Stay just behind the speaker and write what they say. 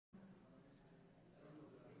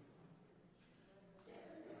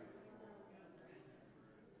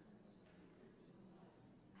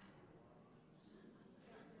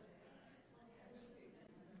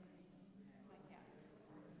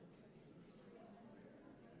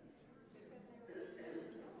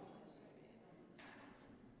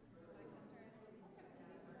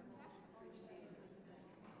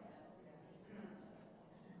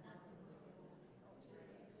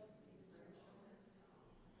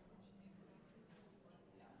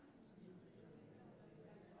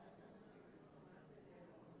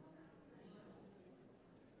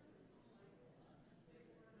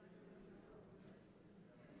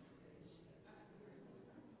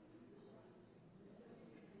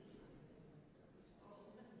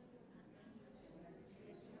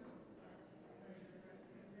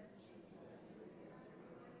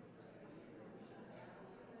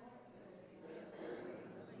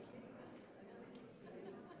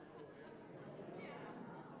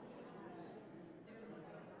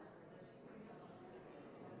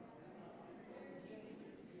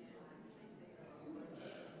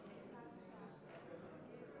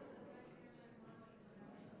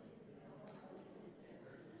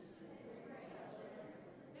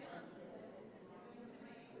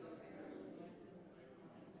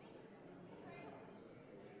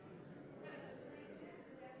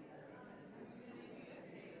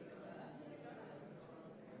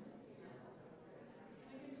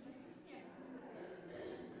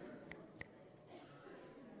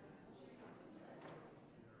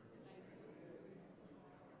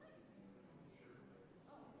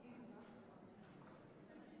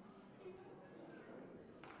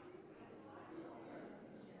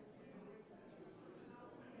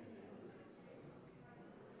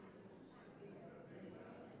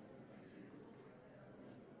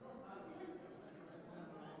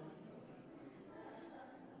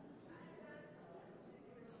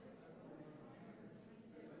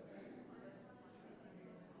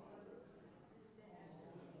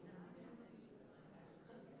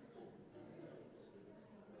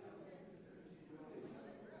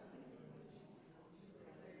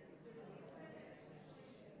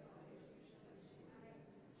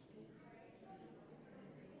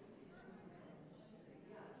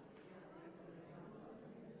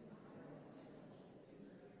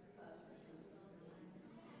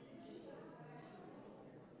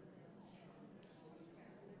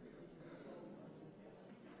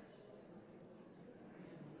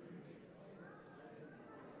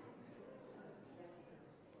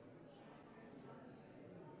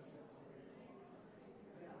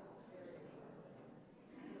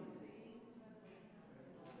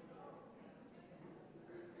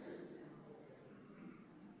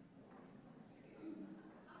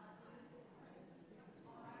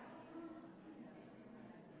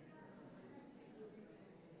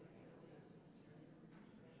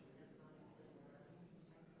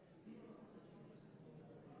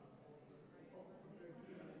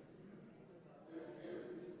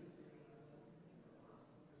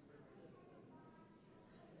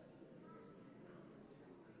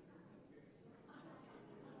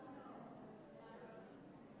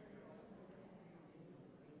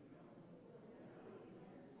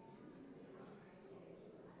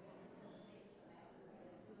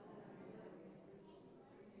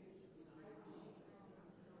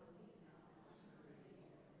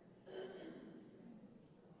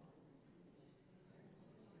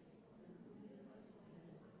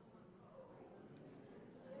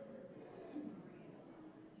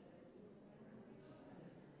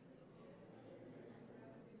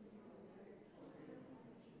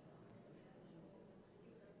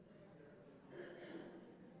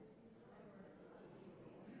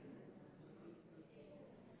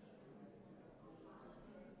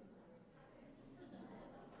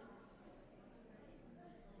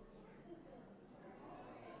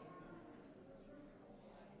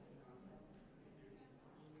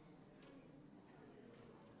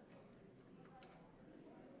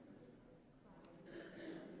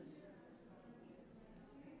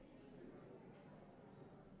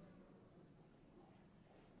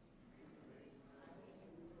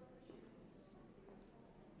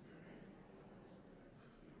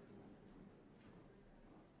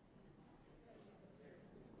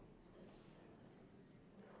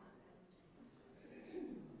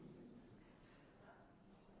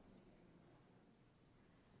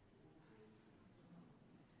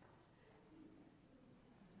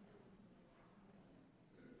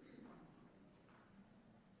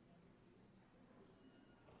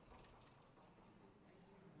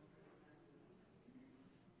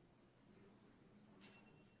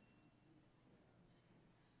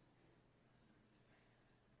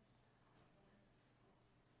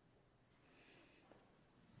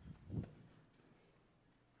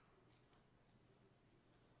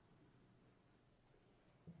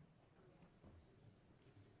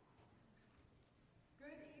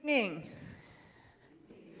Evening.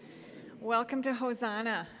 Welcome to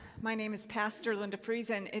Hosanna. My name is Pastor Linda Fries,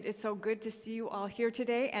 and it is so good to see you all here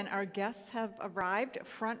today, and our guests have arrived,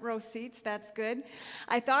 front row seats, that's good.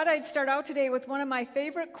 I thought I'd start out today with one of my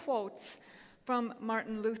favorite quotes from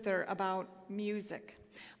Martin Luther about music.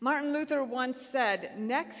 Martin Luther once said,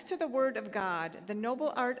 "Next to the Word of God, the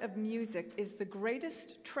noble art of music is the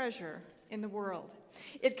greatest treasure in the world.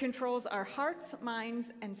 It controls our hearts,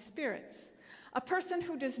 minds, and spirits. A person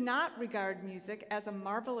who does not regard music as a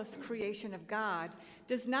marvelous creation of God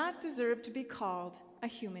does not deserve to be called a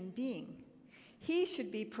human being. He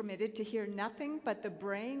should be permitted to hear nothing but the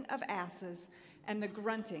braying of asses and the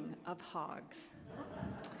grunting of hogs."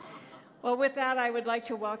 Well, with that, I would like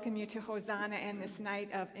to welcome you to Hosanna and this night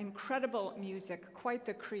of incredible music, quite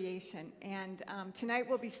the creation. And tonight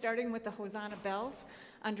we'll be starting with the Hosanna bells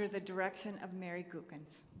under the direction of Mary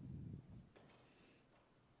Gookins.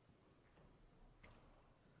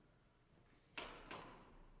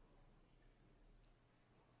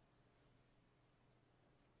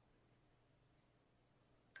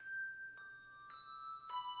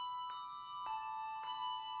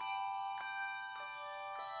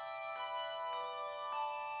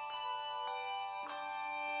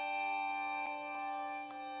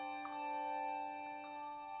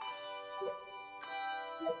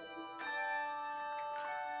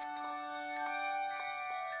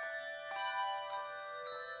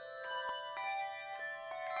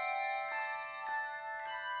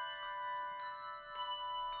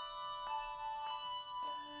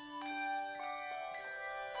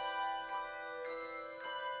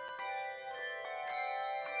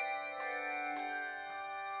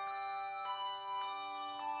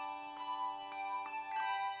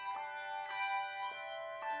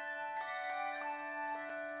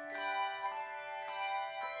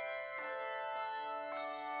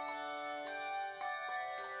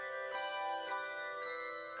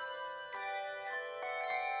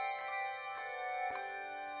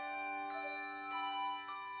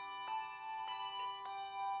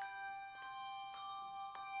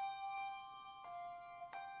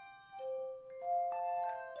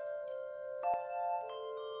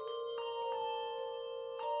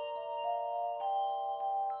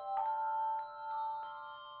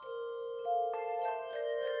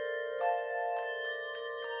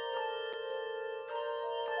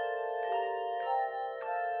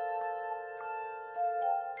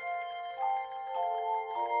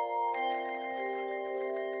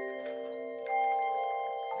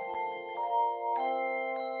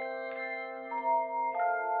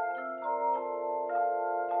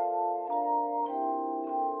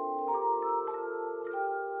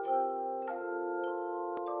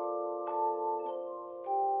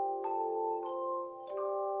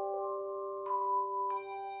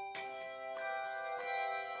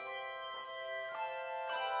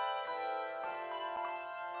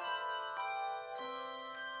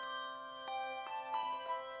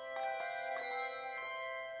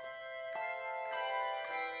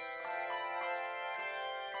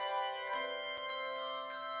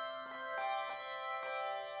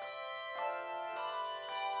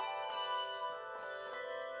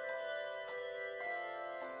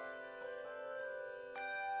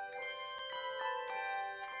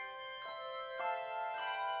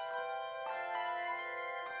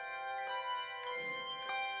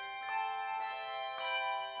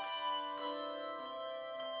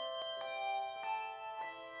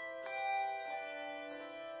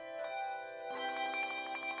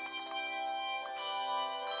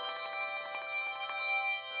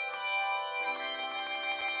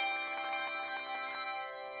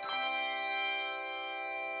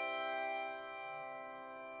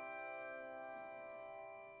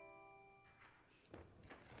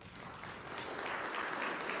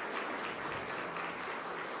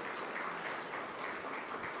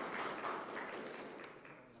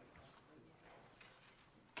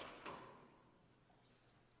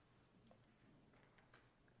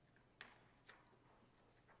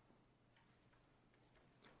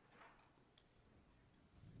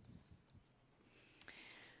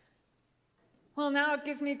 Well, now it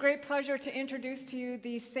gives me great pleasure to introduce to you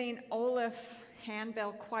the St. Olaf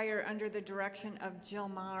Handbell Choir under the direction of Jill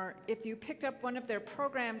Maher. If you picked up one of their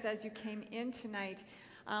programs as you came in tonight,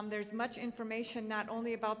 there's much information not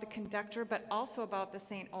only about the conductor, but also about the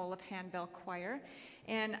St. Olaf Handbell Choir.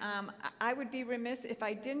 And I would be remiss if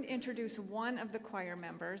I didn't introduce one of the choir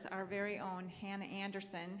members, our very own Hannah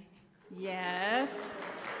Anderson. Yes.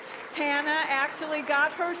 Hannah actually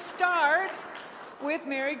got her start with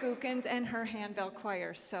Mary Gookins and her handbell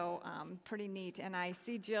choir, so pretty neat. And I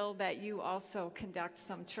see, Jill, that you also conduct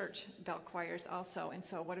some church bell choirs also, and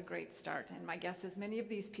so what a great start. And my guess is many of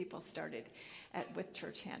these people started with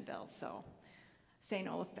church handbells, so St.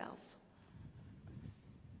 Olaf bells.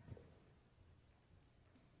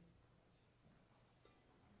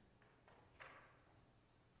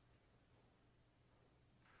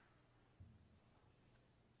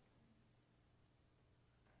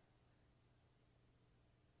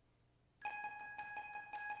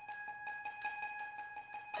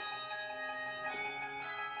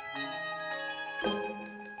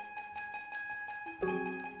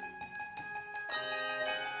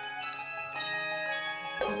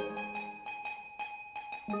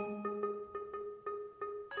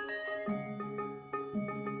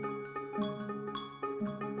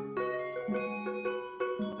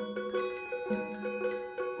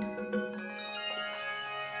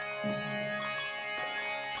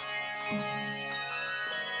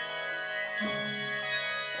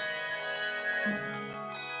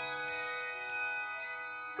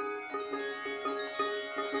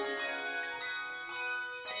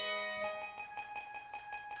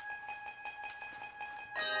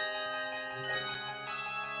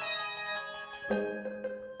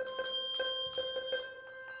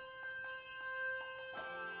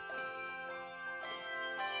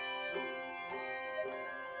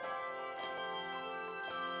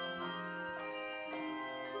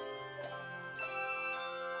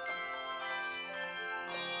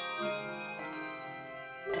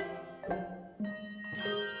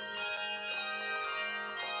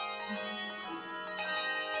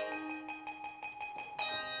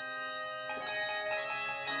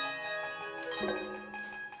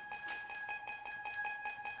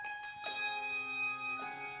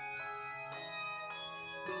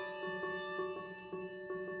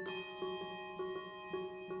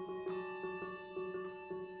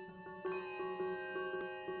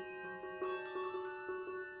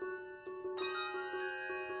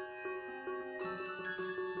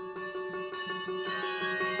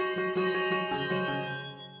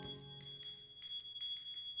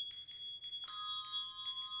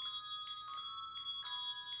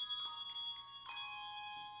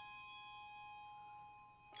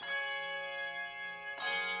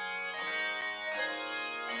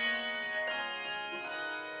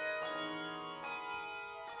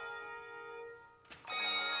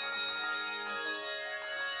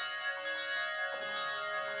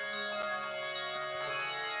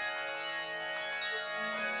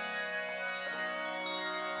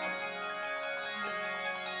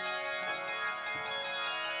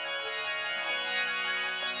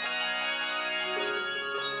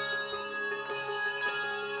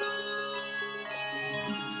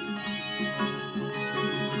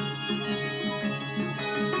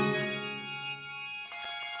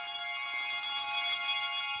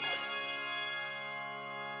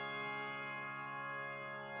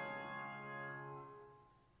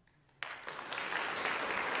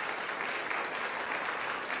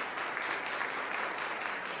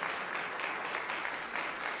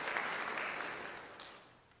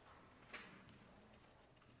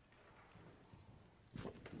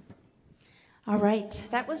 All right,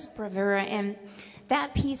 that was Bravura, and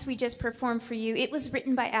that piece we just performed for you, it was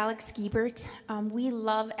written by Alex Giebert. We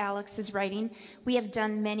love Alex's writing. We have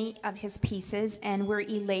done many of his pieces, and we're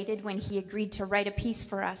elated when he agreed to write a piece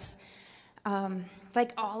for us.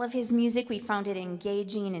 Like all of his music, we found it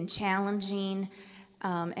engaging and challenging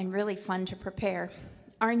and really fun to prepare.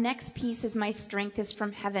 Our next piece is My Strength is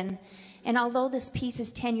from Heaven, and although this piece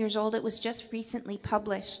is 10 years old, it was just recently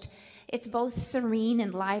published. It's both serene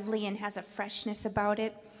and lively and has a freshness about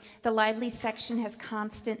it. The lively section has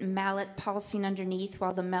constant mallet pulsing underneath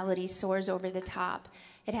while the melody soars over the top.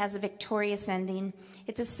 It has a victorious ending.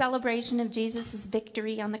 It's a celebration of Jesus'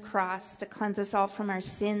 victory on the cross to cleanse us all from our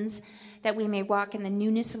sins, that we may walk in the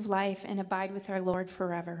newness of life and abide with our Lord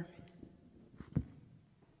forever.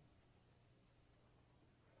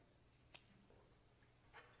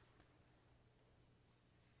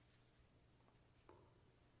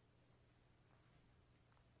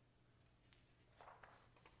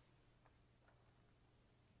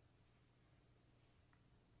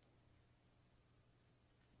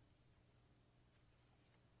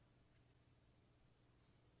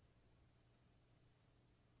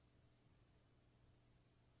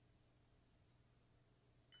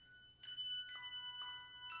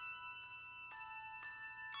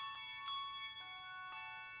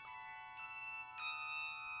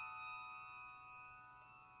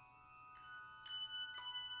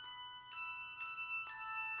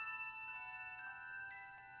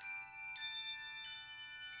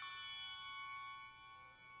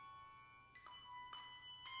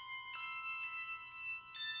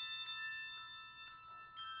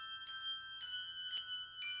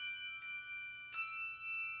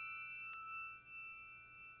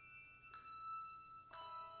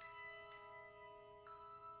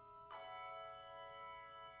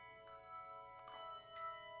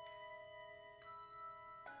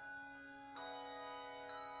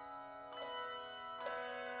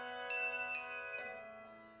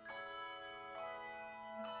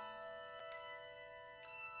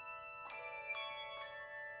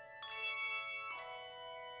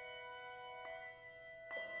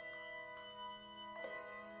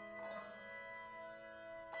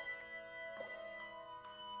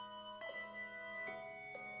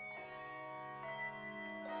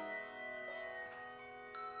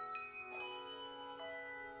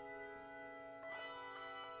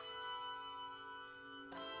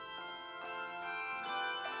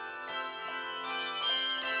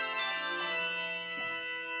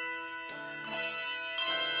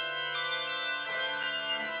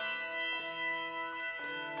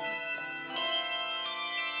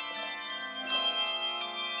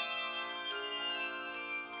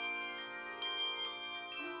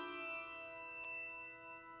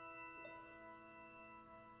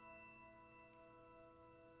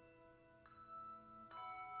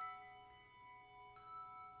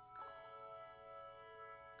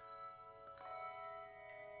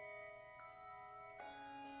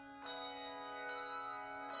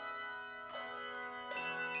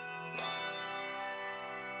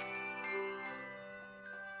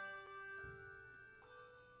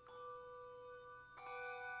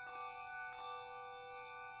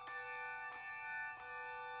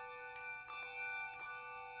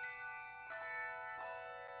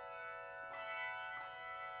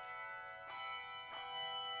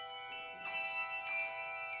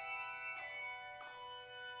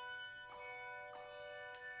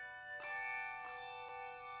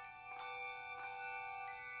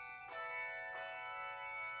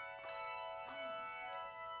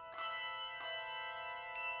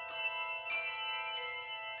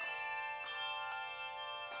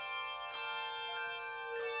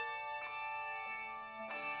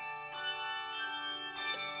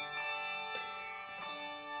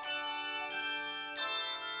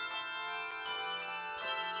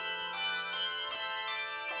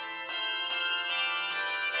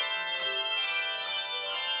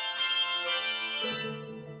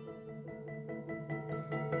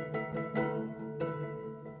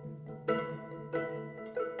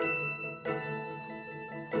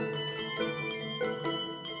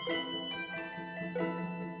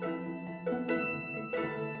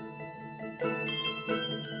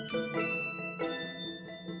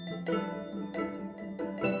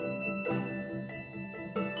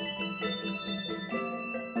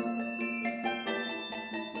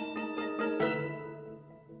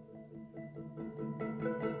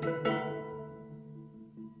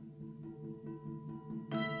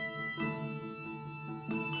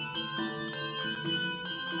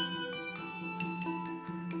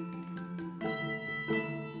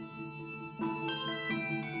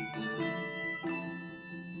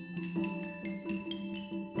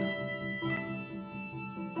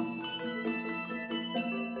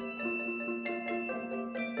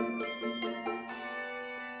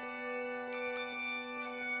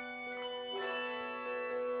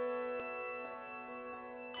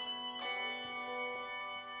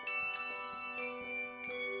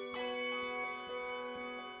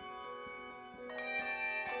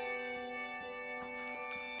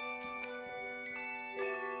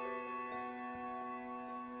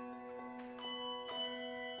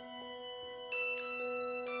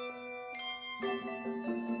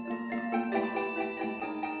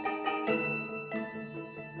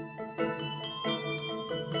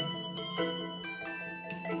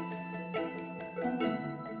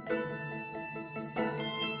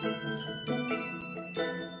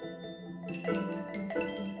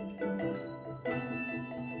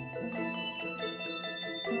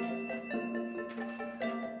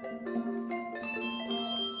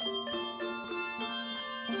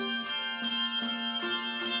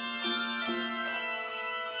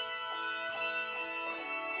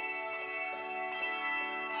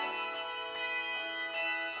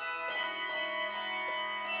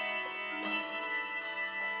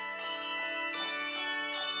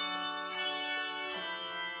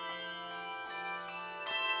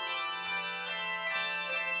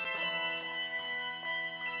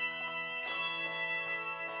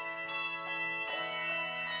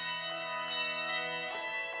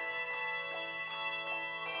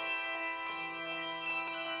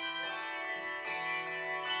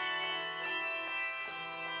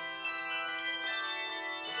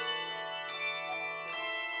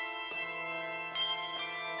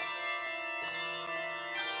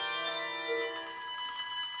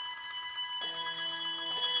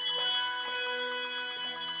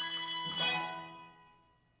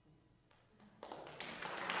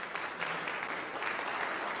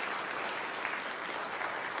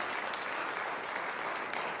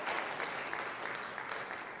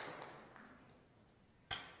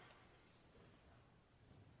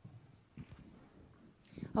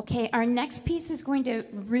 Okay, our next piece is going to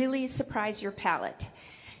really surprise your palate.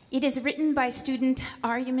 It is written by student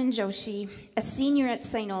Aryaman Joshi, a senior at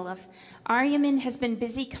St. Olaf. Aryaman has been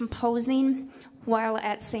busy composing while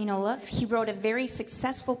at St. Olaf. He wrote a very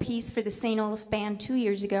successful piece for the St. Olaf band 2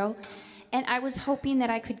 years ago, and I was hoping that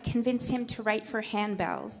I could convince him to write for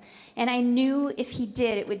handbells. And I knew if he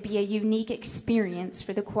did, it would be a unique experience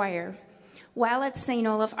for the choir. While at St.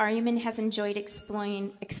 Olaf, Aryaman has enjoyed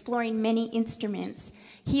exploring many instruments.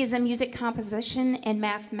 He is a music composition and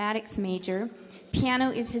mathematics major.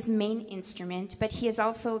 Piano is his main instrument, but he has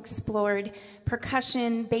also explored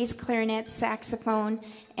percussion, bass clarinet, saxophone,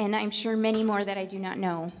 and I'm sure many more that I do not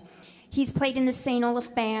know. He's played in the St.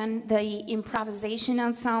 Olaf Band, the Improvisation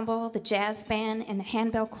Ensemble, the Jazz Band, and the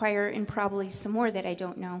Handbell Choir, and probably some more that I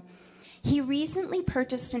don't know. He recently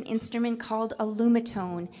purchased an instrument called a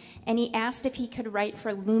lumitone, and he asked if he could write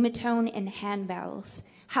for lumitone and handbells.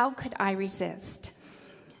 How could I resist?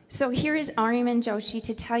 So here is Aryaman Joshi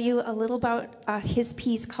to tell you a little about his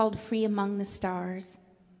piece called Free Among the Stars.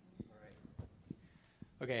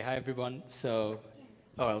 Okay, hi everyone. So,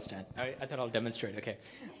 I'll stand. I thought I'll demonstrate, okay.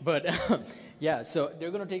 But yeah, so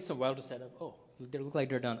they're gonna take some while to set up. Oh, they look like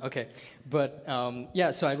they're done, okay. But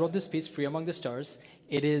yeah, so I wrote this piece, Free Among the Stars.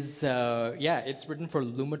 It is, it's written for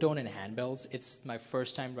lumitone and handbells. It's my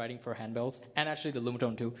first time writing for handbells, and actually the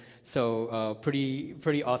lumitone too. So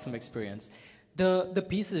pretty awesome experience. The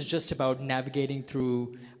piece is just about navigating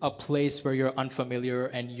through a place where you're unfamiliar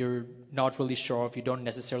and you're not really sure if you don't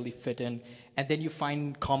necessarily fit in, and then you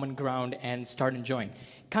find common ground and start enjoying.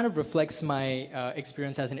 Kind of reflects my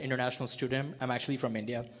experience as an international student. I'm actually from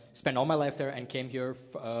India, spent all my life there and came here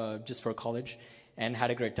just for college and had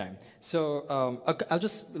a great time. So I'll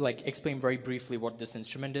just like explain very briefly what this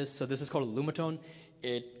instrument is. So this is called a lumitone.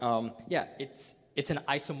 It's an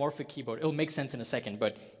isomorphic keyboard. It'll make sense in a second,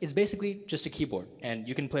 but it's basically just a keyboard, and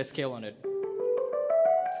you can play a scale on it.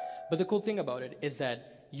 But the cool thing about it is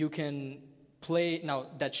that you can play, now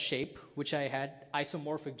that shape, which I had,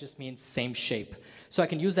 isomorphic just means same shape. So I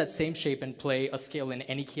can use that same shape and play a scale in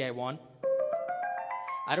any key I want.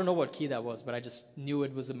 I don't know what key that was, but I just knew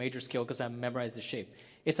it was a major scale because I memorized the shape.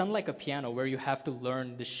 It's unlike a piano where you have to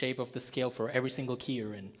learn the shape of the scale for every single key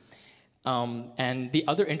you're in. And the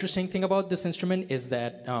other interesting thing about this instrument is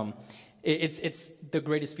that it's the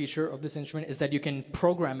greatest feature of this instrument is that you can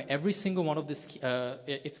program every single one of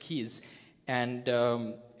its keys and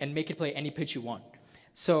make it play any pitch you want.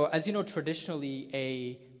 So as you know, traditionally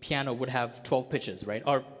a piano would have 12 pitches, right?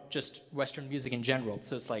 Or just Western music in general.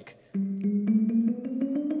 So it's like,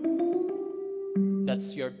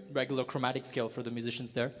 that's your regular chromatic scale for the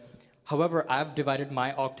musicians there. However, I've divided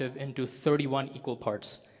my octave into 31 equal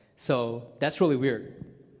parts. So that's really weird.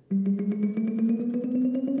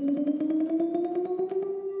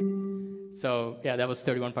 So yeah, that was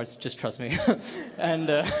 31 parts, just trust me. And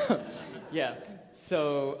yeah,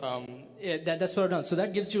 so that's what I've done. So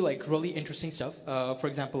that gives you like really interesting stuff. For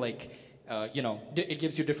example, like, it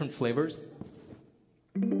gives you different flavors.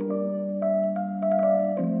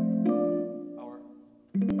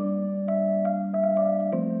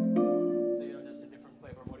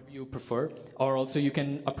 Prefer, or also you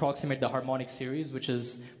can approximate the harmonic series, which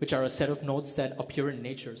are a set of notes that appear in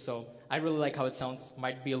nature. So I really like how it sounds.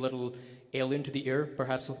 Might be a little alien to the ear,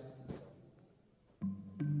 perhaps.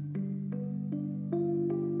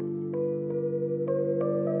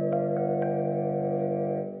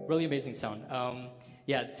 Really amazing sound.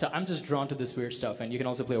 Yeah, so I'm just drawn to this weird stuff, and you can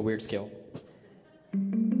also play a weird scale.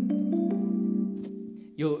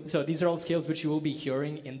 So these are all scales which you will be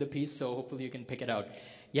hearing in the piece, so hopefully you can pick it out.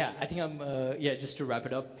 Yeah, I think just to wrap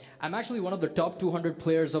it up, I'm actually one of the top 200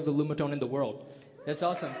 players of the lumitone in the world. That's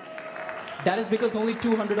awesome. That is because only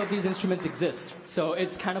 200 of these instruments exist, so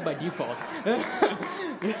it's kind of by default.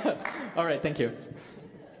 Yeah. All right, thank you.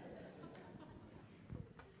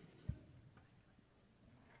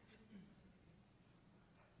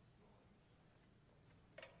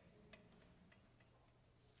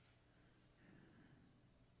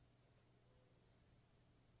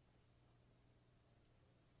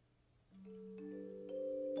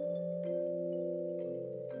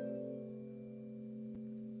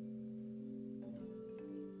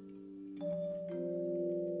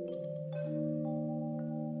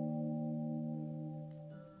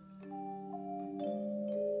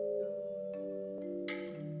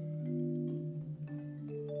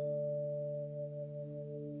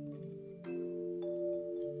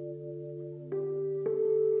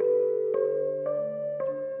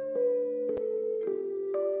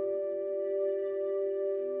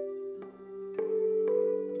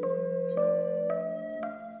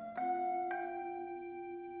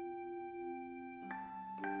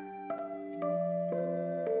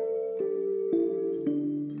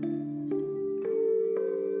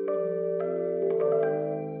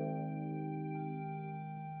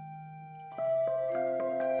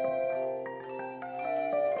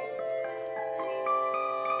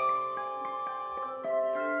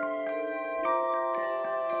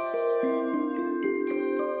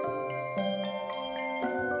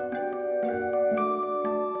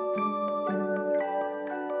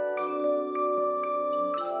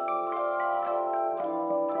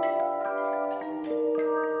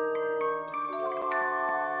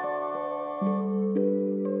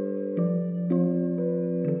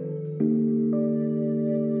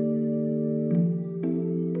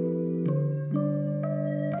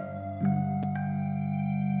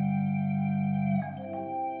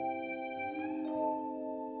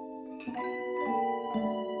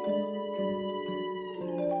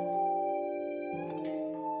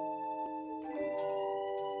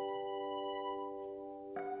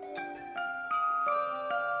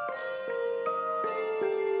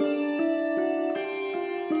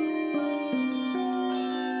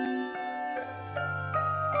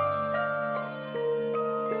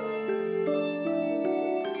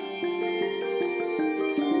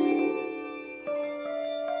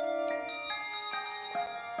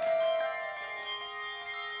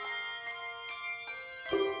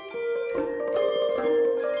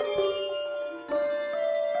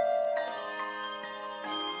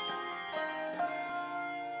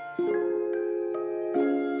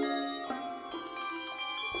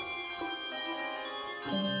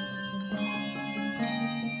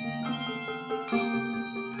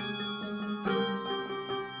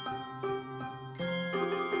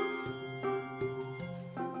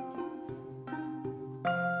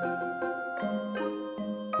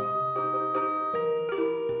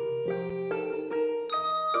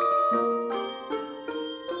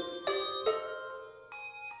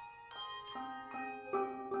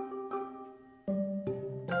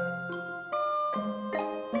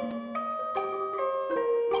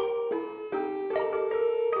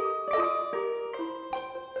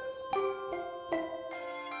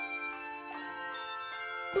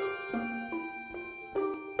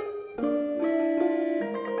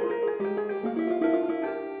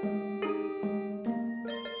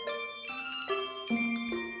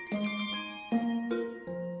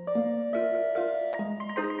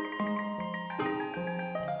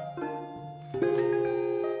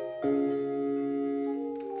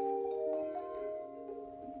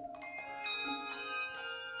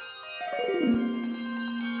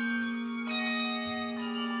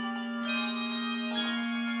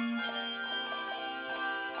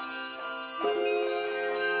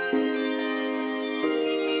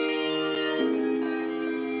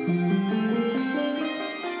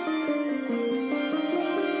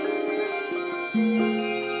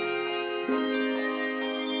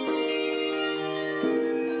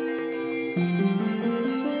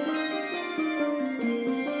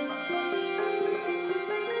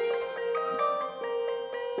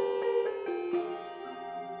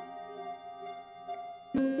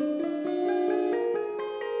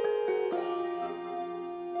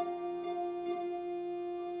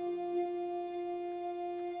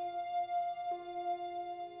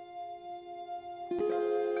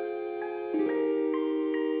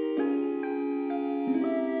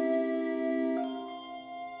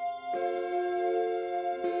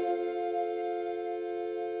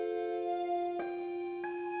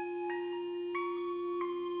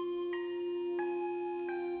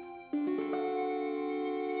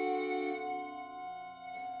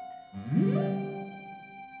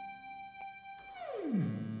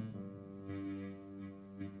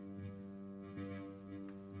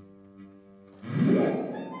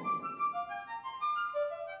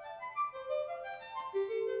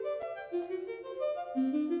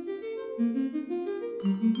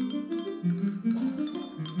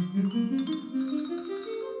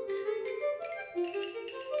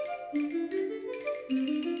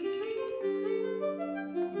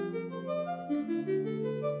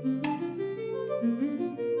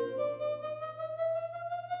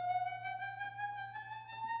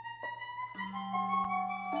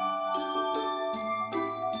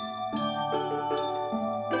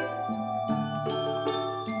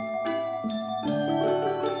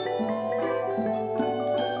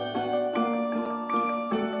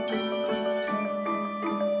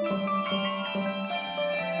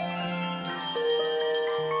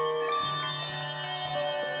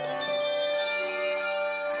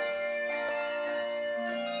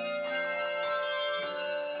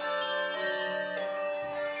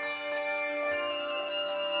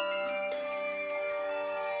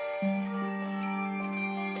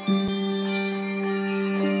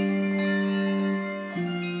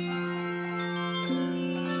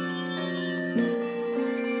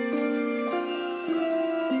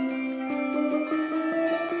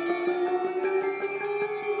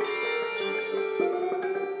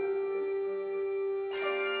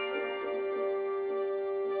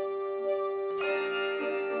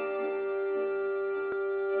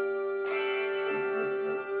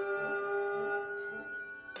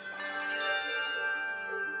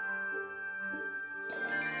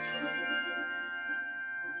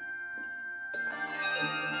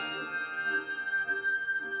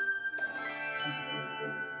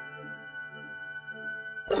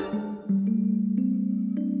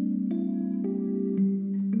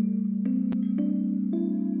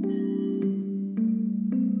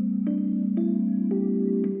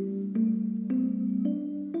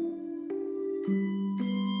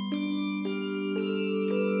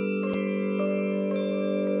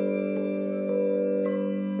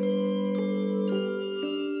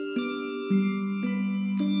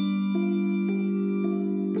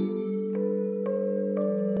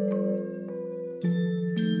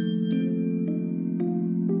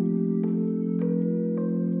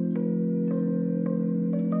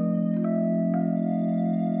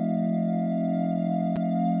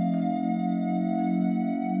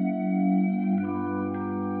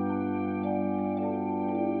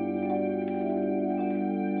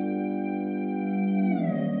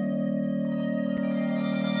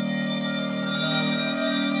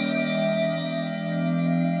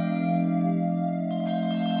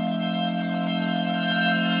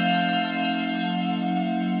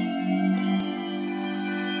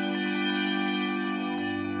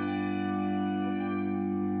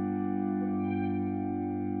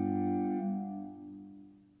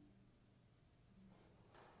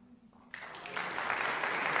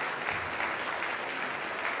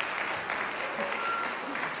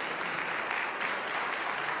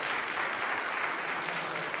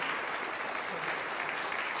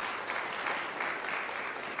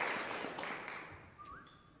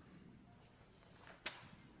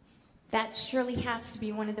 That surely has to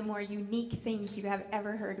be one of the more unique things you have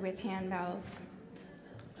ever heard with handbells.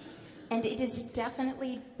 And it is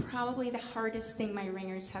definitely probably the hardest thing my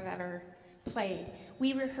ringers have ever played.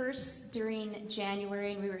 We rehearse during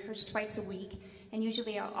January, and we rehearse twice a week, and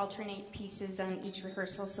usually I'll alternate pieces on each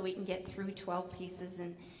rehearsal so we can get through 12 pieces.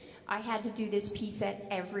 And I had to do this piece at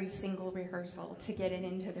every single rehearsal to get it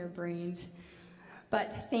into their brains.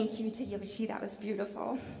 But thank you to Yoshi, that was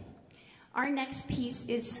beautiful. Our next piece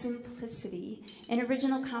is Simplicity, an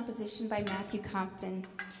original composition by Matthew Compton.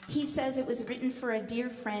 He says it was written for a dear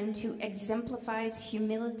friend who exemplifies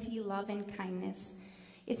humility, love, and kindness.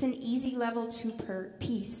 It's an easy level 2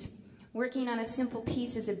 piece. Working on a simple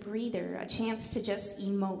piece is a breather, a chance to just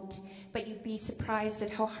emote, but you'd be surprised at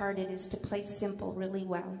how hard it is to play simple really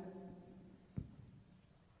well.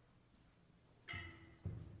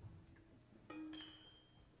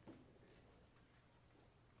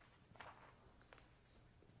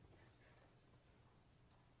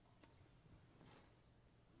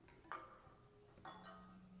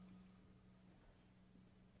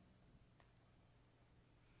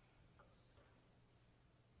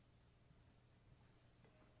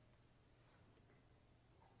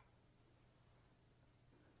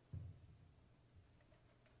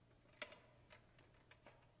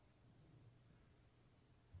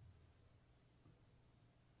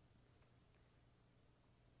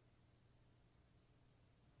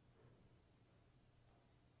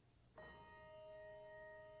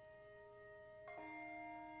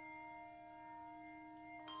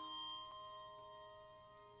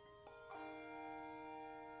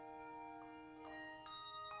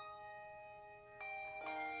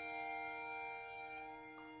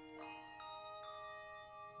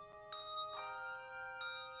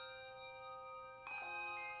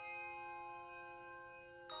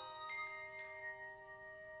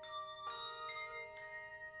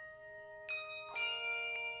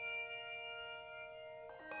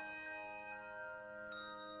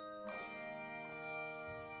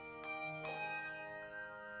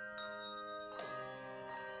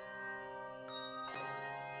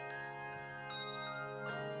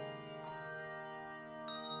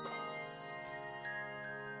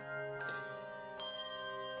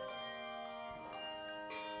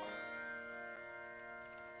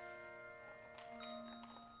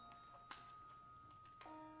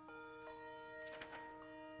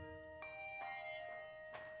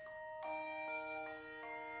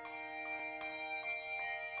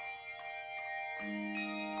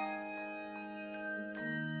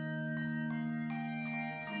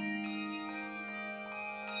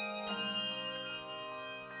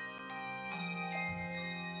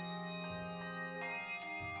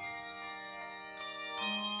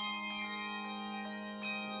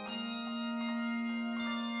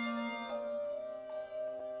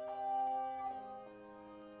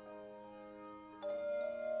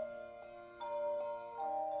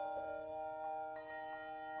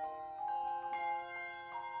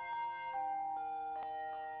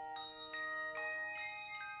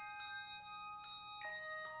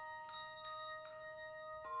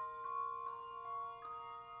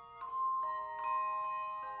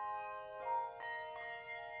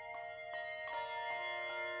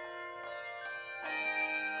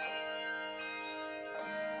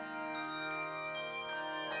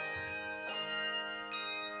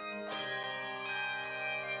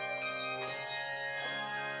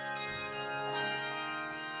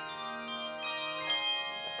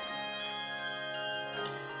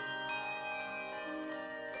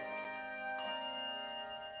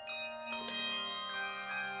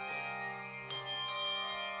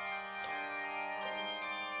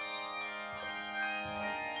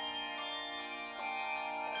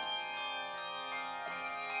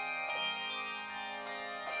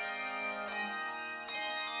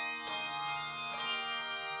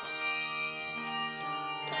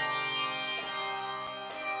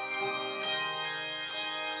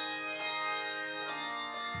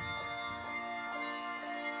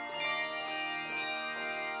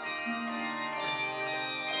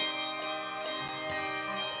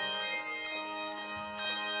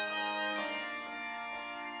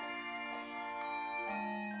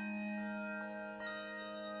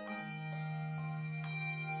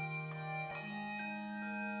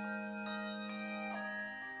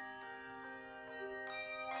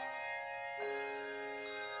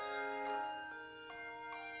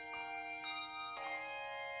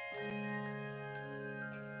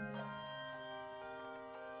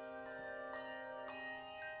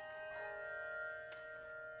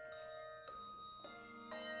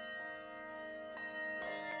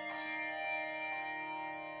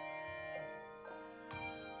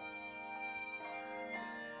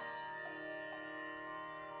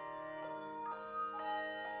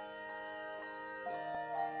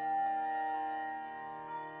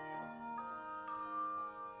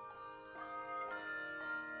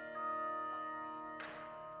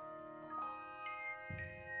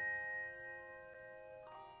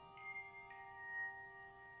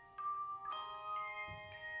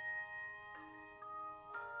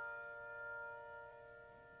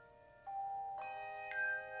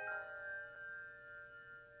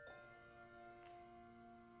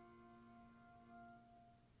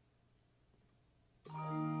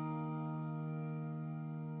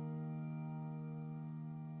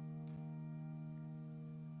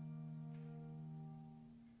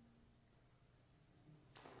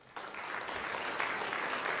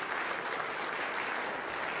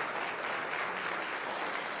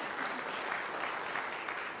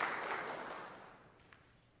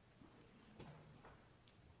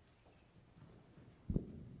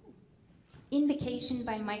 Invocation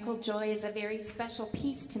by Michael Joy is a very special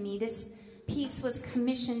piece to me. This piece was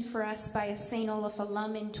commissioned for us by a St. Olaf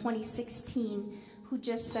alum in 2016 who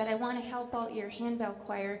just said, I want to help out your handbell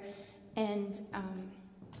choir and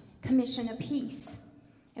commission a piece.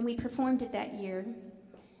 And we performed it that year.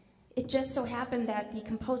 It just so happened that the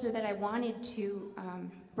composer that I wanted to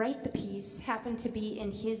write the piece happened to be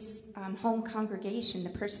in his home congregation, the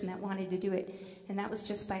person that wanted to do it. And that was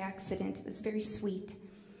just by accident. It was very sweet.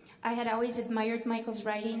 I had always admired Michael's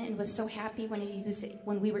writing and was so happy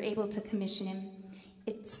when we were able to commission him.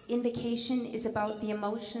 Its invocation is about the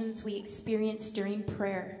emotions we experience during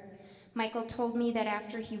prayer. Michael told me that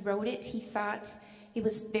after he wrote it, he thought it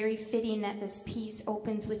was very fitting that this piece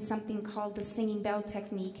opens with something called the singing bell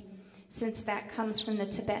technique, since that comes from the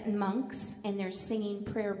Tibetan monks and their singing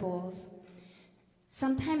prayer bowls.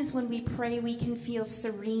 Sometimes when we pray, we can feel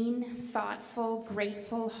serene, thoughtful,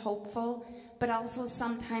 grateful, hopeful, but also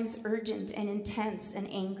sometimes urgent and intense and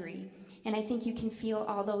angry. And I think you can feel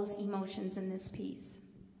all those emotions in this piece.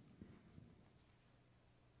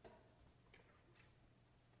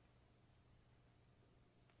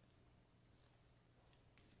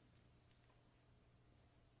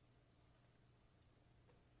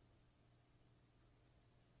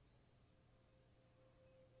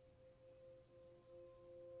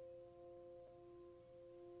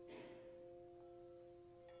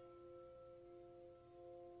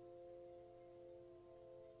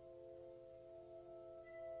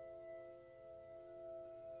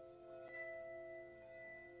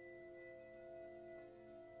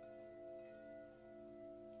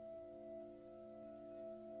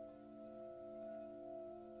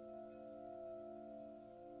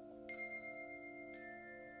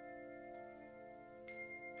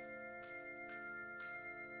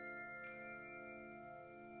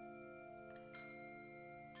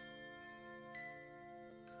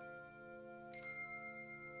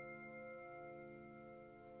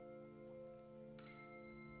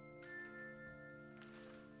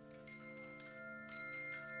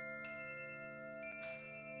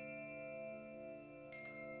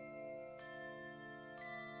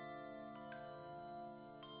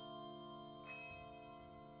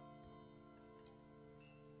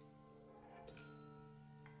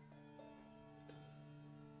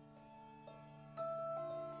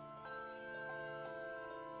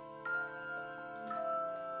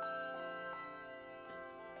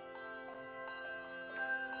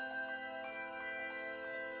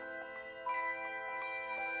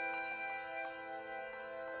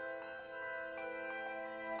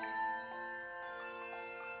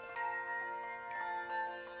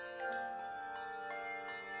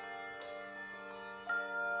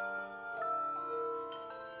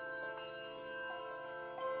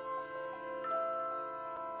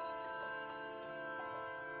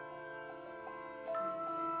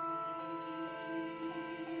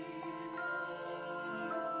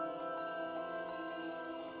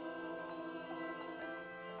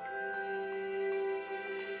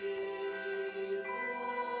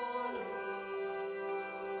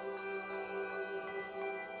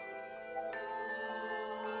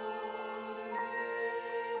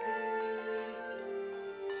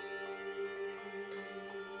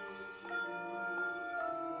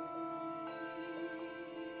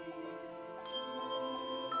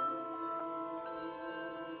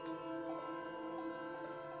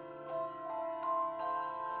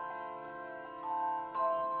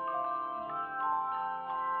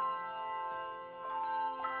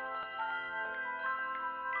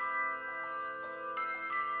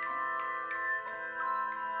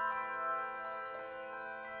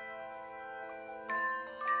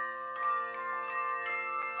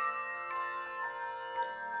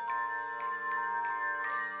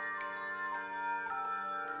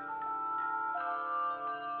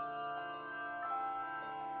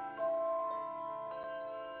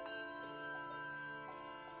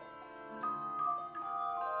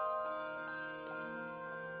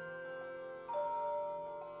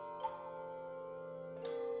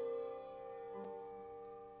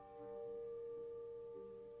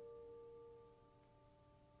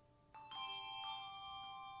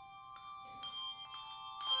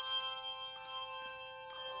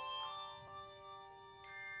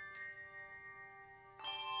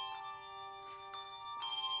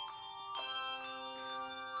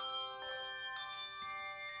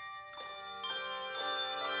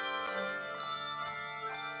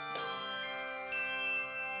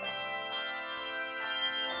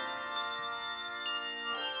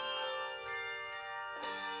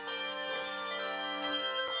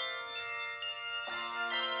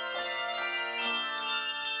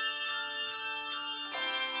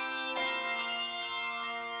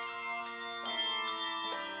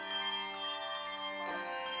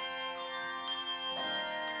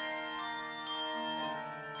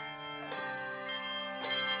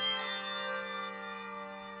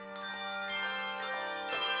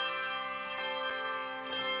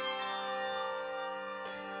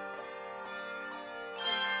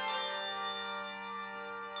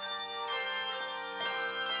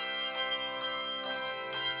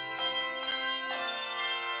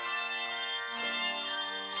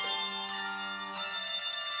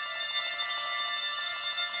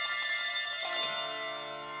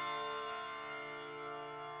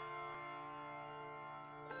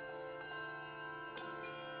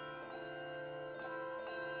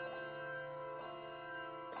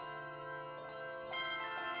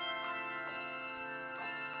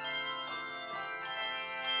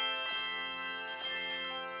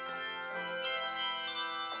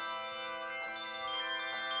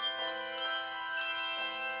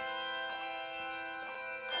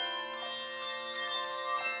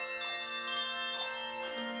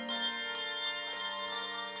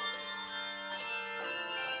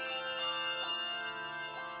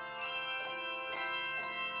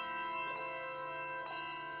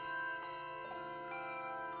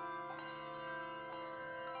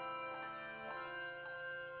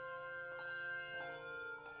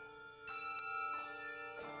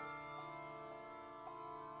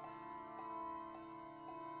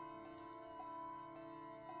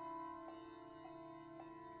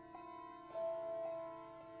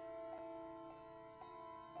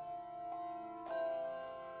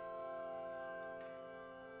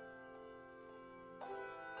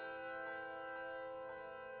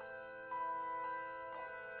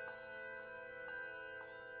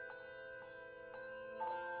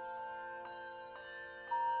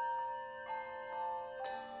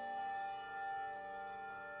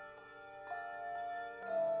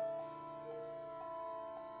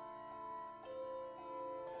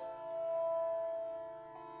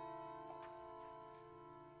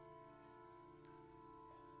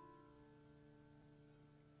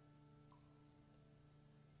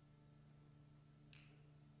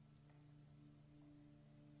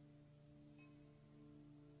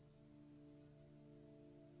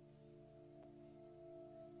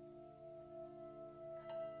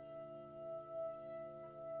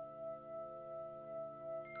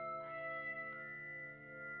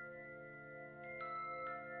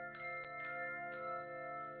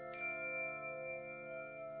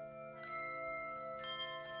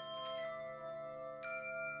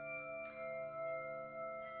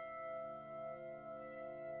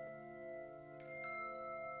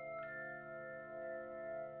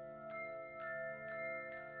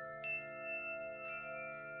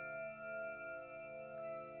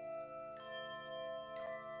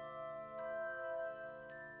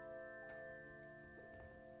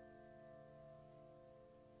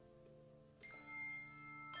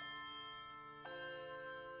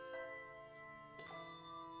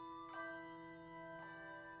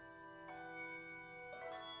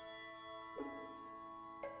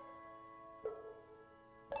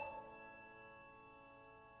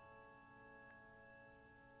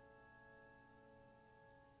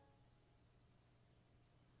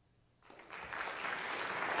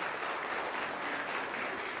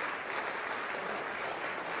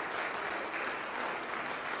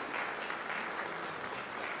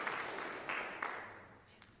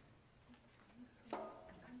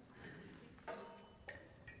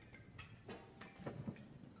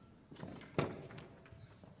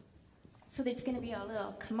 So there's going to be a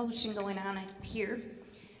little commotion going on up here.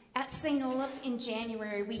 At St. Olaf in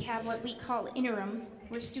January, we have what we call interim,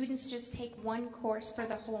 where students just take one course for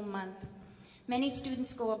the whole month. Many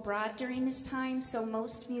students go abroad during this time, so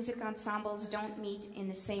most music ensembles don't meet in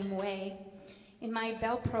the same way. In my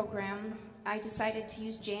Bell program, I decided to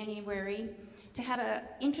use January to have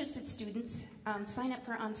interested students sign up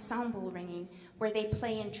for ensemble ringing, where they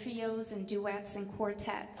play in trios and duets and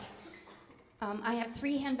quartets. I have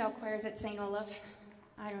 3 handbell choirs at St. Olaf.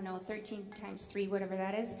 I don't know, 13 times 3, whatever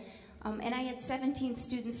that is. And I had 17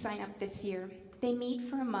 students sign up this year. They meet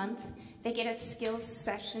for a month. They get a skills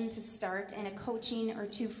session to start and a coaching or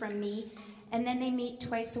 2 from me, and then they meet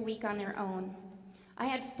twice a week on their own. I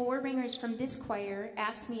had 4 ringers from this choir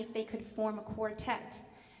ask me if they could form a quartet.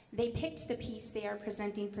 They picked the piece they are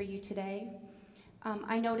presenting for you today.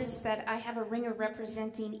 I noticed that I have a ringer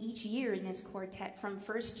representing each year in this quartet, from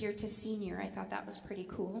first year to senior. I thought that was pretty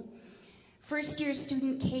cool. First year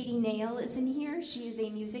student Katie Nail is in here. She is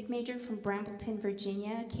a music major from Brambleton,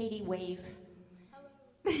 Virginia. Katie, wave.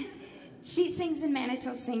 Hello. She sings in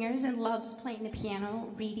Manitou Singers and loves playing the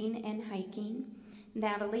piano, reading, and hiking.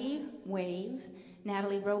 Natalie, wave.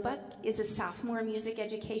 Natalie Roebuck is a sophomore music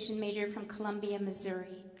education major from Columbia,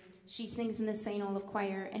 Missouri. She sings in the St. Olaf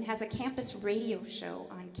Choir and has a campus radio show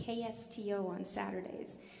on KSTO on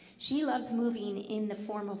Saturdays. She loves moving in the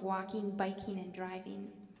form of walking, biking, and driving.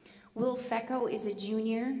 Will Fecco is a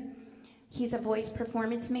junior. He's a voice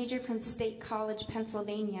performance major from State College,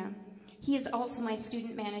 Pennsylvania. He is also my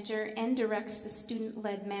student manager and directs the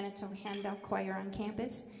student-led Manitou Handbell Choir on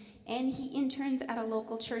campus, and he interns at a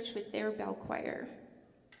local church with their bell choir.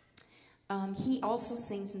 He also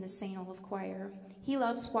sings in the St. Olaf Choir. He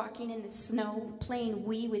loves walking in the snow, playing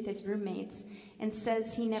Wii with his roommates, and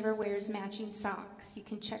says he never wears matching socks. You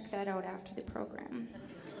can check that out after the program.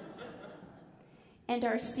 And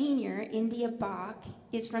our senior, India Bach,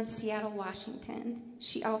 is from Seattle, Washington.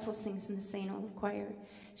 She also sings in the St. Olaf Choir.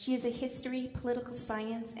 She is a history, political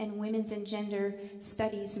science, and women's and gender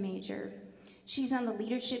studies major. She's on the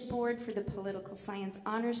leadership board for the Political Science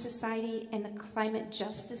Honor Society and the Climate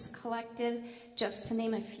Justice Collective, just to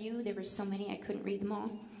name a few. There were so many I couldn't read them all.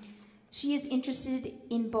 She is interested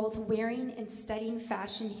in both wearing and studying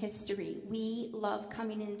fashion history. We love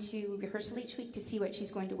coming into rehearsal each week to see what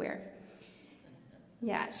she's going to wear.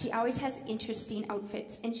 Yeah, she always has interesting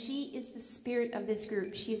outfits, and she is the spirit of this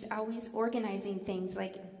group. She is always organizing things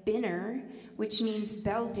like Binner, which means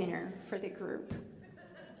bell dinner for the group.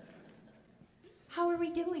 How are we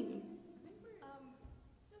doing? Just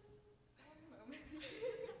one moment. There's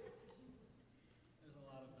a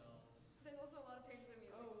lot of bells. There's also a lot of pages of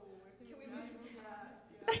music. Oh, can we move to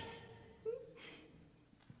that?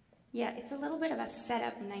 Yeah, it's a little bit of a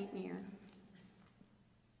setup nightmare.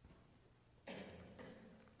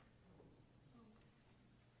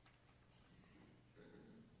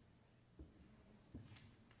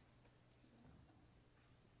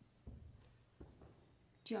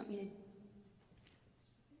 Do you want me to?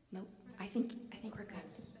 Nope. I think we're good.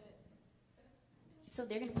 So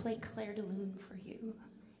they're going to play Claire de Lune for you.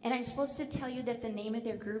 And I'm supposed to tell you that the name of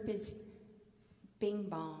their group is Bing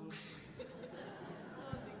Bongs.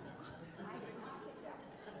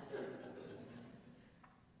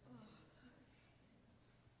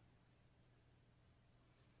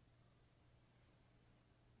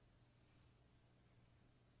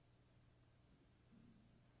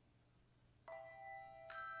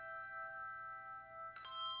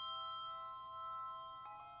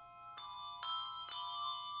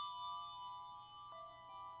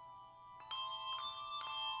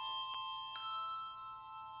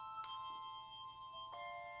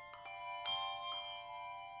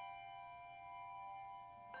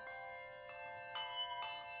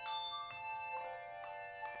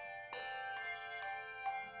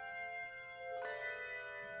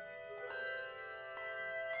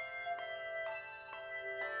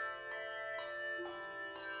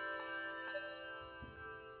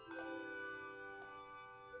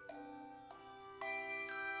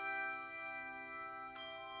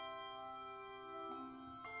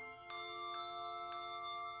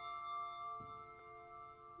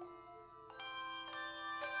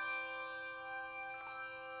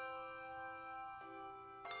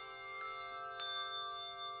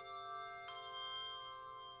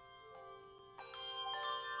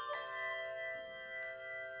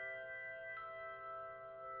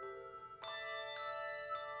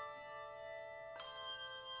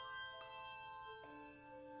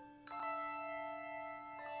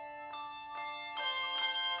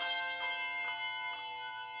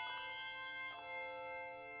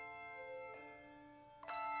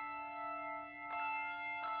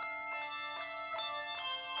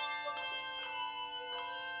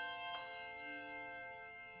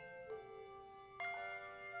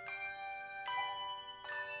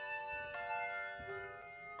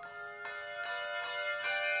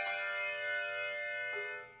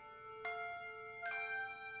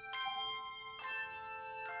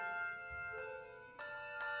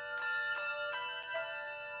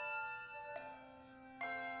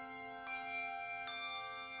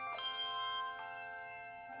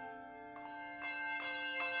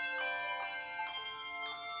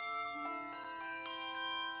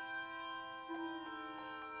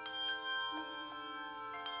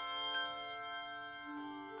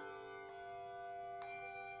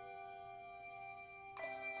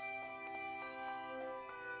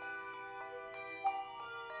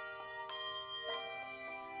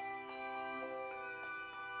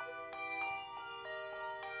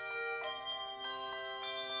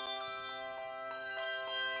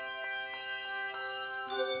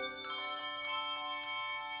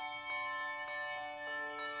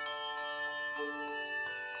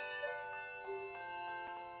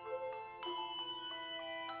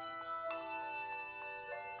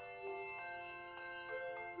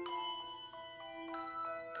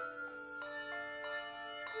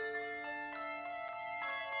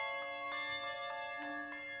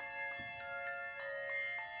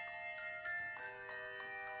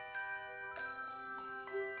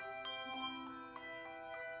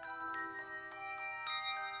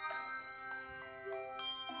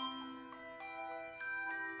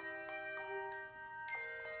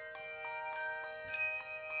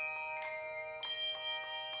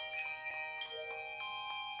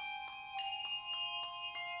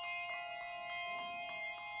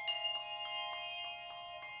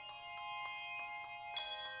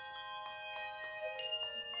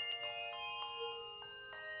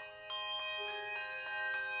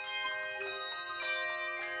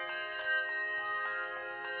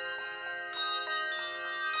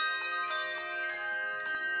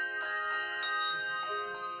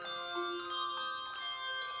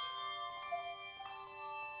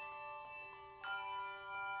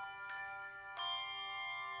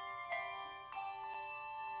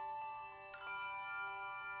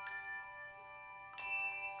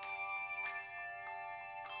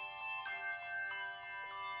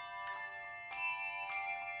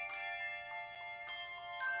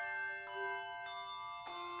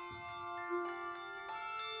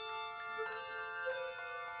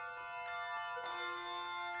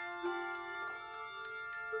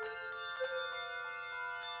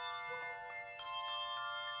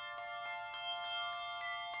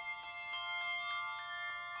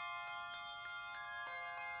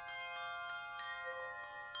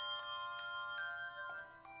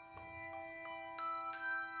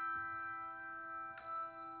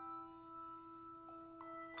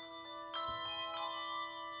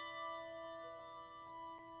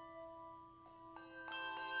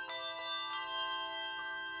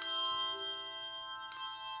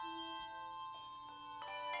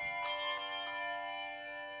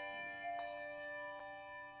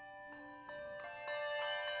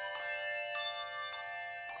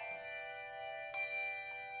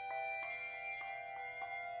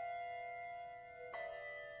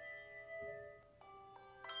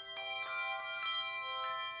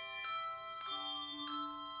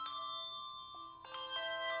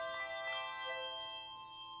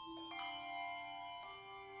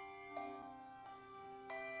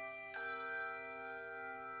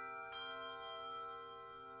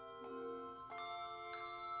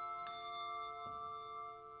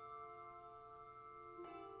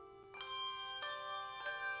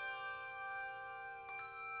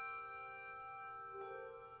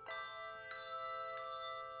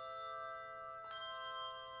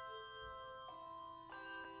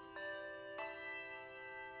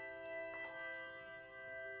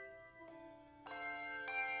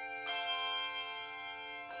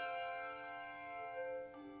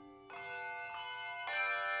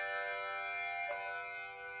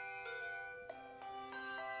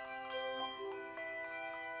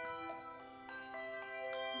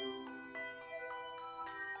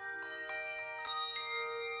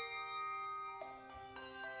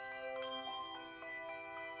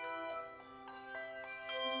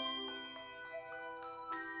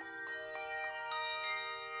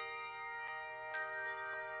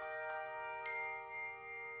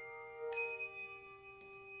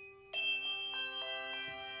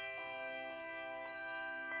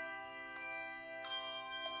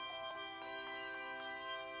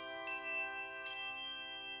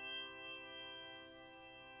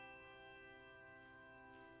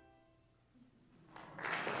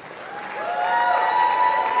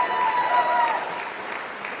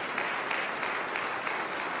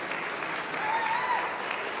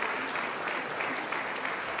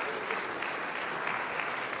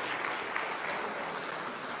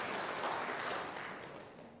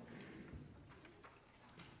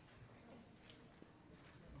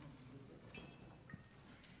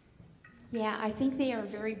 Yeah, I think they are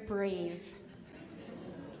very brave.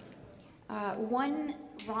 One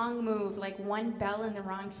wrong move, like one bell in the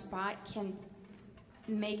wrong spot, can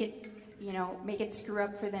make it, make it screw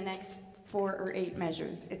up for the next 4 or 8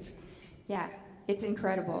 measures. It's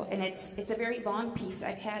incredible, and it's a very long piece.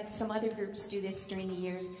 I've had some other groups do this during the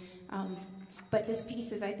years, but this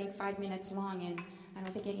piece is, I think, 5 minutes long, and I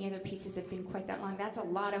don't think any other pieces have been quite that long. That's a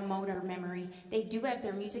lot of motor memory. They do have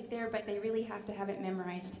their music there, but they really have to have it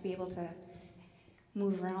memorized to be able to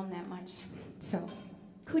move around that much. So,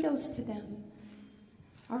 kudos to them.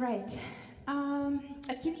 All right.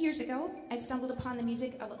 A few years ago, I stumbled upon the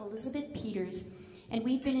music of Elizabeth Peters, and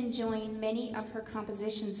we've been enjoying many of her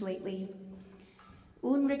compositions lately.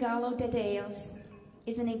 Un Regalo de Deus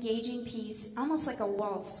is an engaging piece, almost like a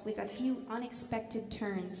waltz with a few unexpected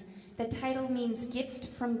turns. The title means gift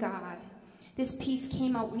from God. This piece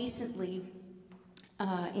came out recently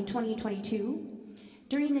in 2022.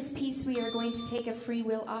 During this piece, we are going to take a free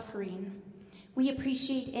will offering. We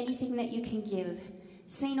appreciate anything that you can give.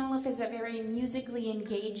 St. Olaf is a very musically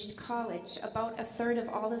engaged college. About a third of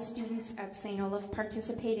all the students at St. Olaf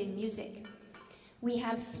participate in music. We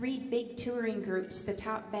have 3 big touring groups, the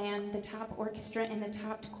top band, the top orchestra, and the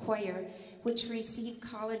top choir, which receive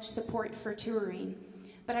college support for touring.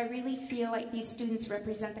 But I really feel like these students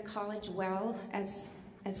represent the college well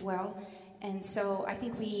as well. And so I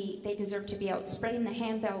think they deserve to be out spreading the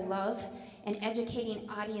handbell love and educating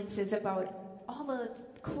audiences about all the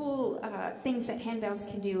cool things that handbells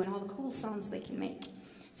can do and all the cool sounds they can make.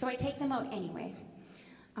 So I take them out anyway.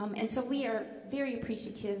 And so we are very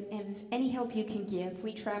appreciative of any help you can give.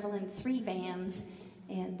 We travel in 3 vans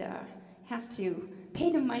and have to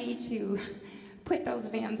pay the money to put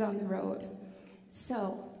those vans on the road.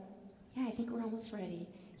 So, yeah, I think we're almost ready.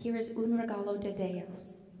 Here is Un Regalo de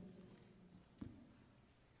Deus.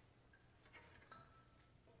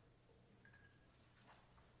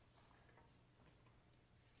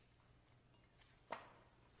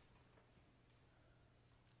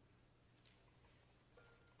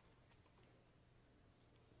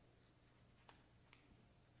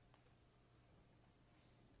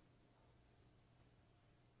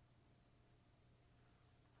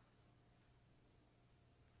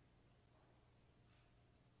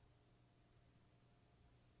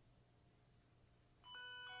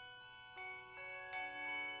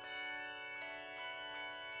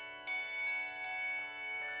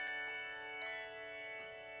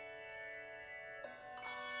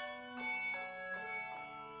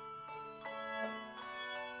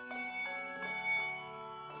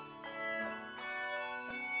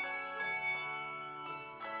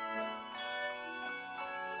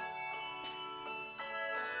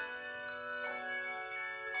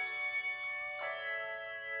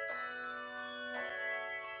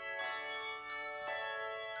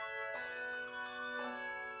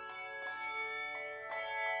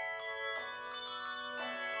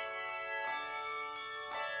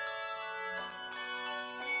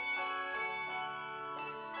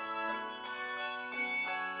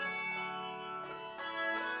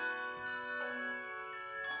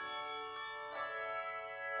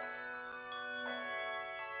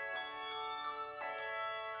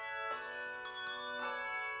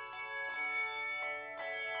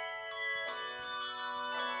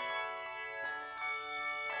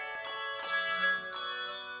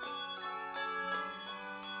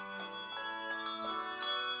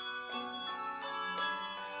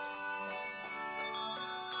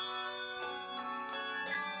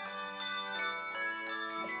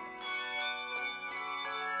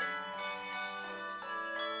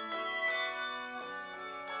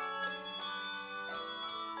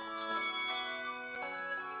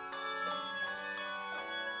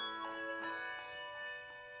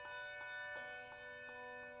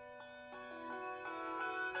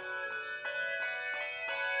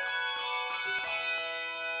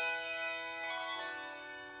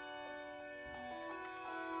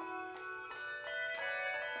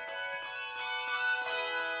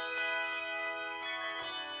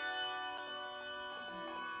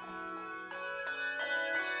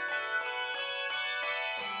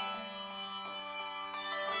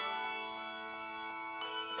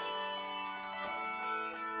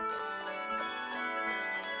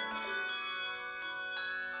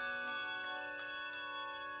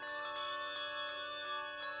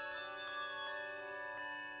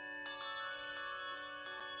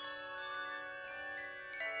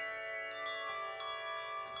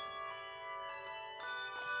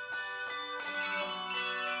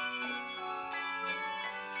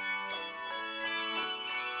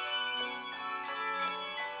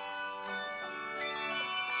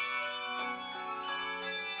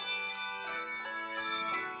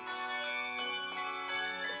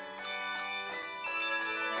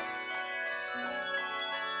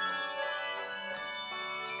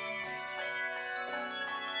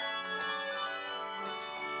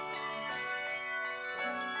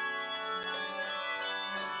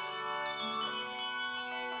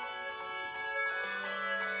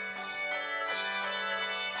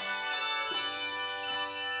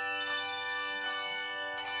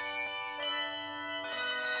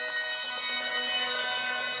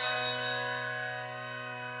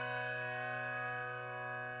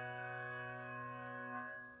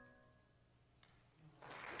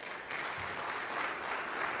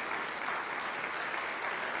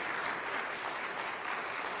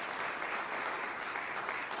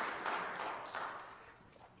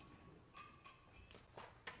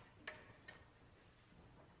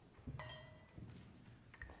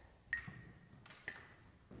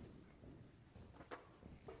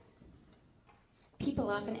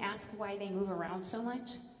 often ask why they move around so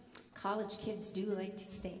much. College kids do like to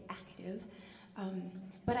stay active.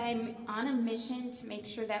 But I'm on a mission to make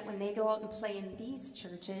sure that when they go out and play in these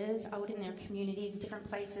churches, out in their communities, different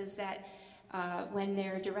places, that when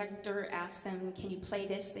their director asks them, can you play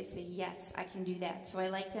this? They say, yes, I can do that. So I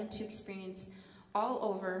like them to experience all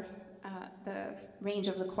over the range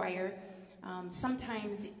of the choir.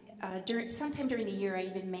 Sometime during the year, I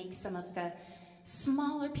even make some of the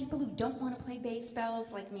smaller people who don't want to play bass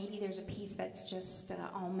bells, like maybe there's a piece that's just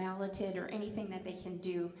all malleted or anything that they can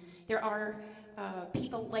do. There are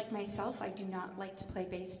people like myself, I do not like to play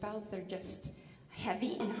bass bells. They're just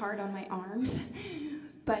heavy and hard on my arms.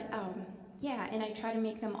 But yeah, and I try to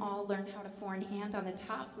make them all learn how to four-in-hand on the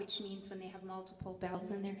top, which means when they have multiple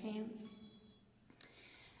bells in their hands.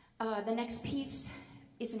 The next piece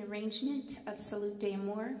is an arrangement of Salute de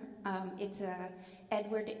Amor. It's a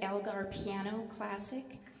Edward Elgar piano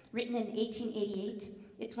classic, written in 1888.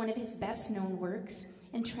 It's one of his best-known works,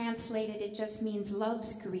 and translated, it just means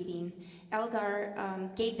love's greeting. Elgar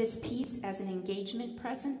gave this piece as an engagement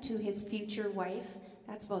present to his future wife.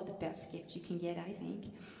 That's about the best gift you can get, I think.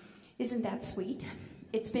 Isn't that sweet?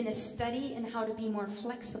 It's been a study in how to be more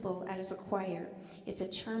flexible as a choir. It's a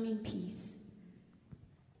charming piece.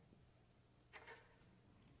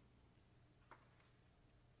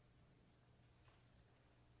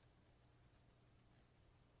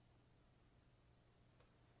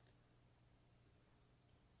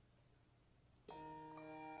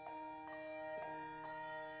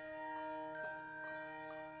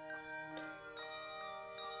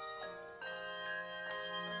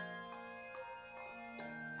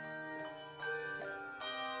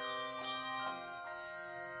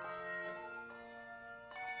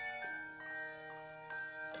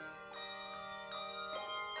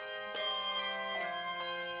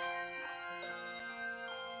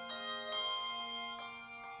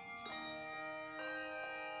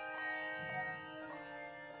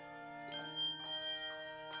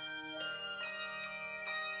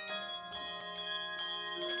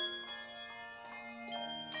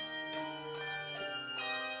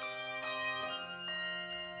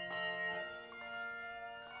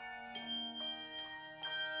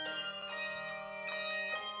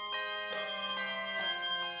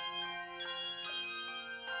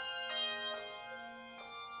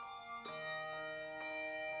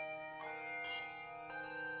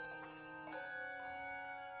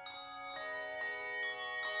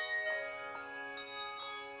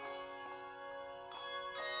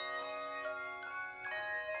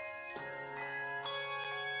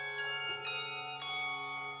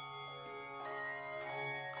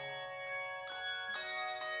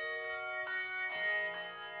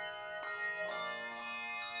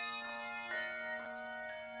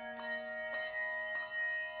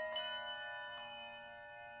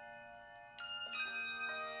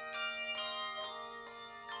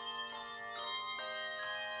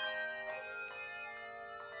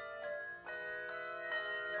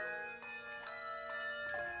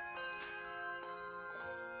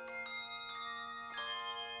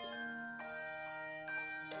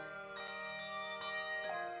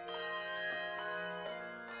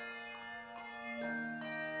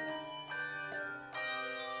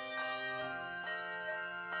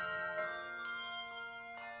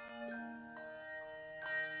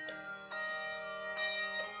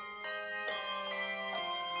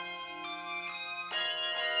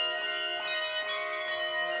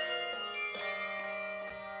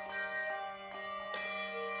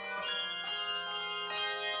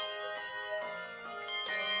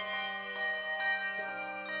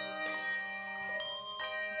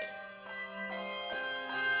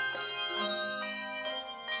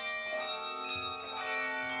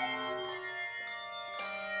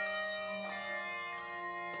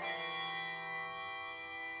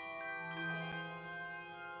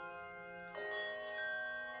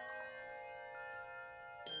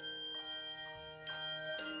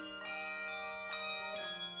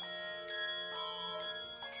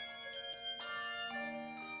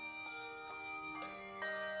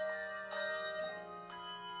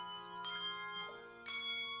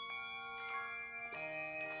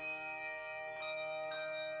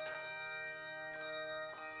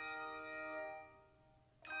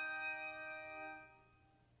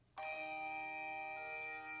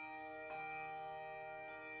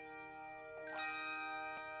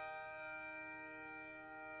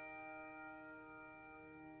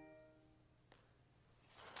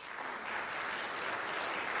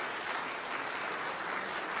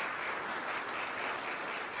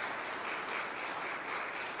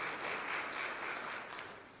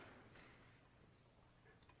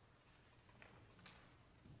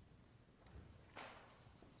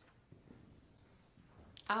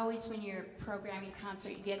 always when you're programming a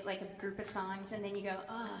concert, you get like a group of songs, and then you go,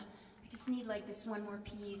 I just need like this one more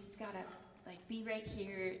piece. It's gotta like be right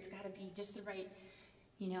here. It's gotta be just the right,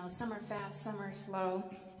 some are fast, some are slow.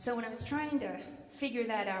 So when I was trying to figure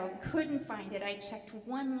that out, couldn't find it, I checked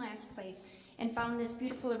one last place and found this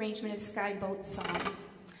beautiful arrangement of Skyboat Song.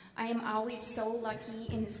 I am always so lucky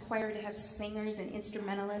in this choir to have singers and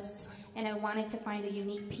instrumentalists, and I wanted to find a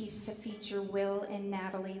unique piece to feature Will and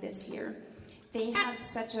Natalie this year. They have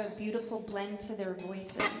such a beautiful blend to their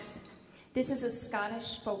voices. This is a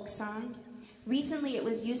Scottish folk song. Recently it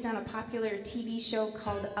was used on a popular TV show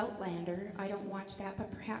called Outlander. I don't watch that,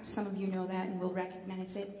 but perhaps some of you know that and will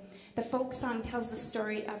recognize it. The folk song tells the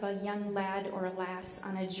story of a young lad or a lass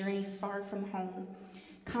on a journey far from home.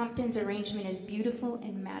 Compton's arrangement is beautiful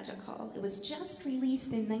and magical. It was just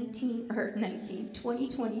released in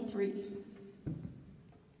 2023.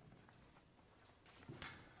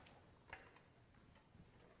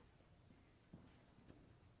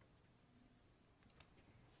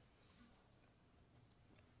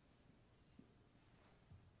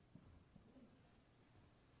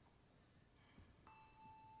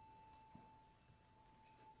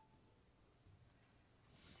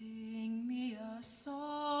 Sing me a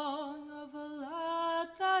song of a lad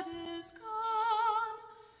that is gone.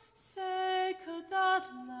 Say, could that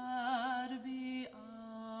lad be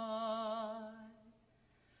I?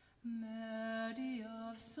 Merry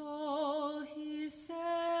of soul, he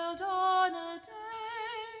sailed on a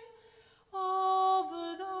day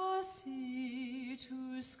over the sea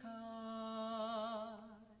to sky.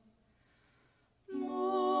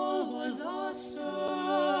 Mull was astern,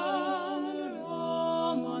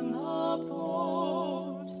 rum on the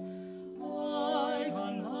port, I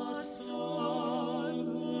on the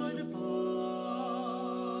starboard bow.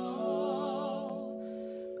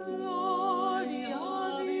 Glory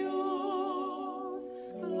of youth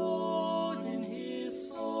glowed in his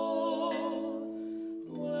soul.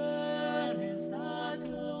 Where is that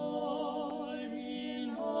glory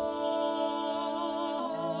now?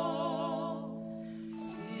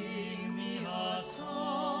 Sing me a song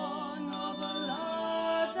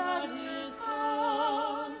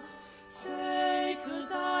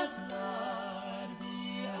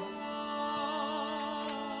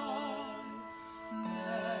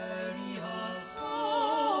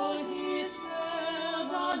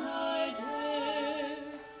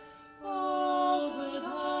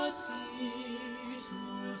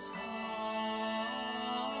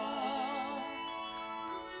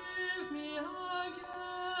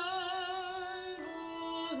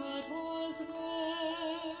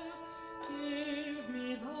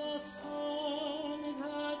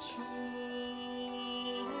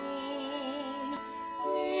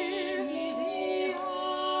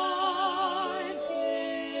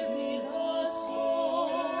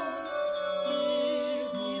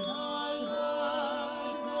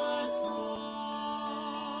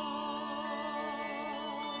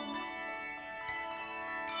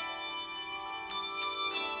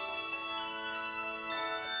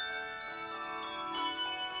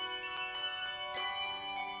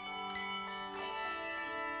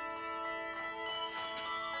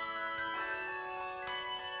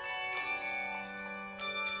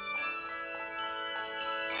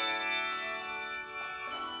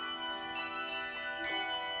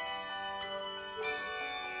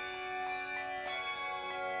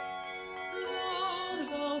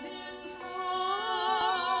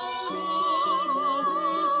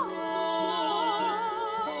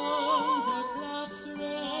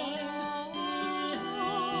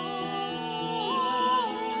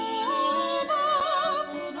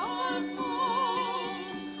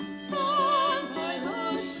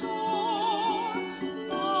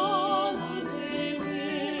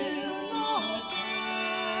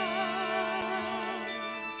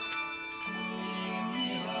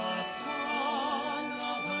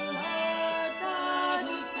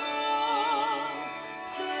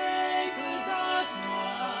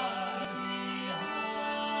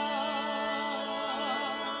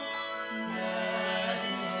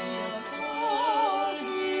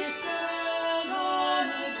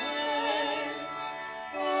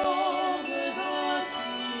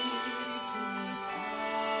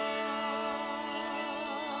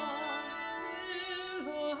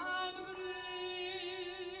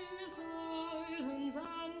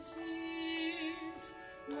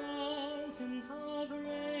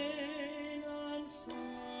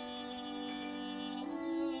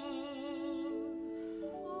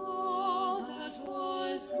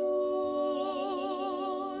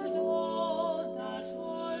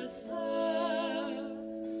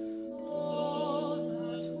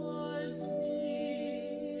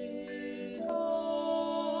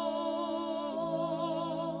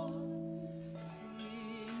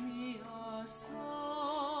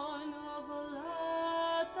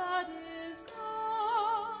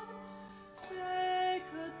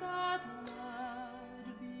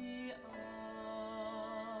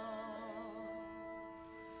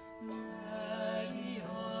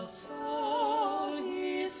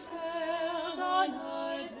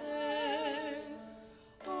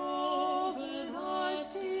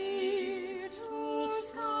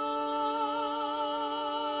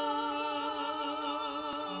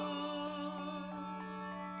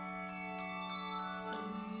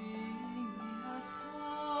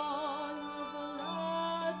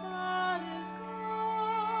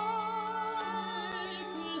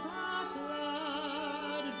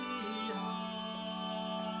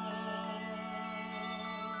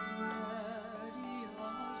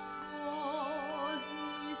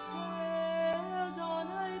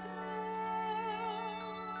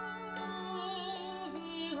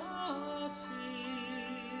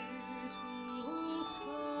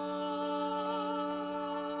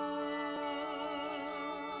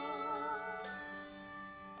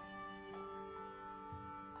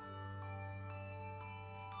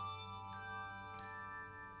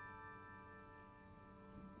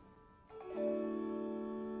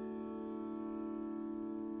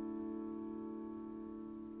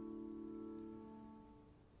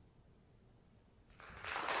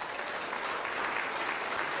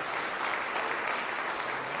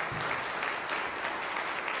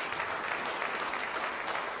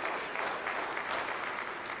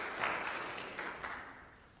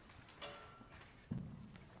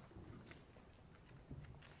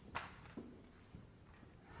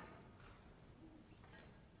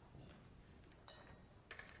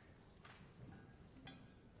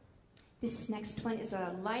This next one is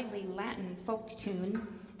a lively Latin folk tune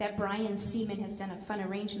that Brian Seaman has done a fun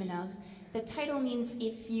arrangement of. The title means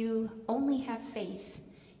 "If You Only Have Faith."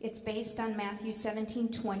 It's based on Matthew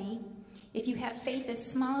 17:20. If you have faith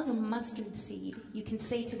as small as a mustard seed, you can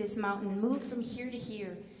say to this mountain, "Move from here to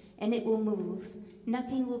here," and it will move.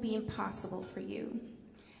 Nothing will be impossible for you.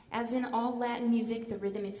 As in all Latin music, the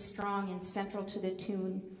rhythm is strong and central to the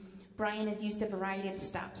tune. Brian has used a variety of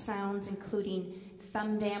stop sounds, including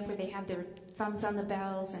thumb damp, where they have their thumbs on the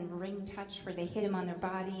bells, and ring touch, where they hit them on their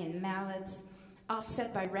body, and mallets,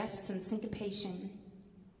 offset by rests and syncopation.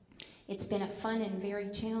 It's been a fun and very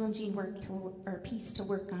challenging piece to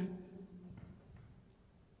work on.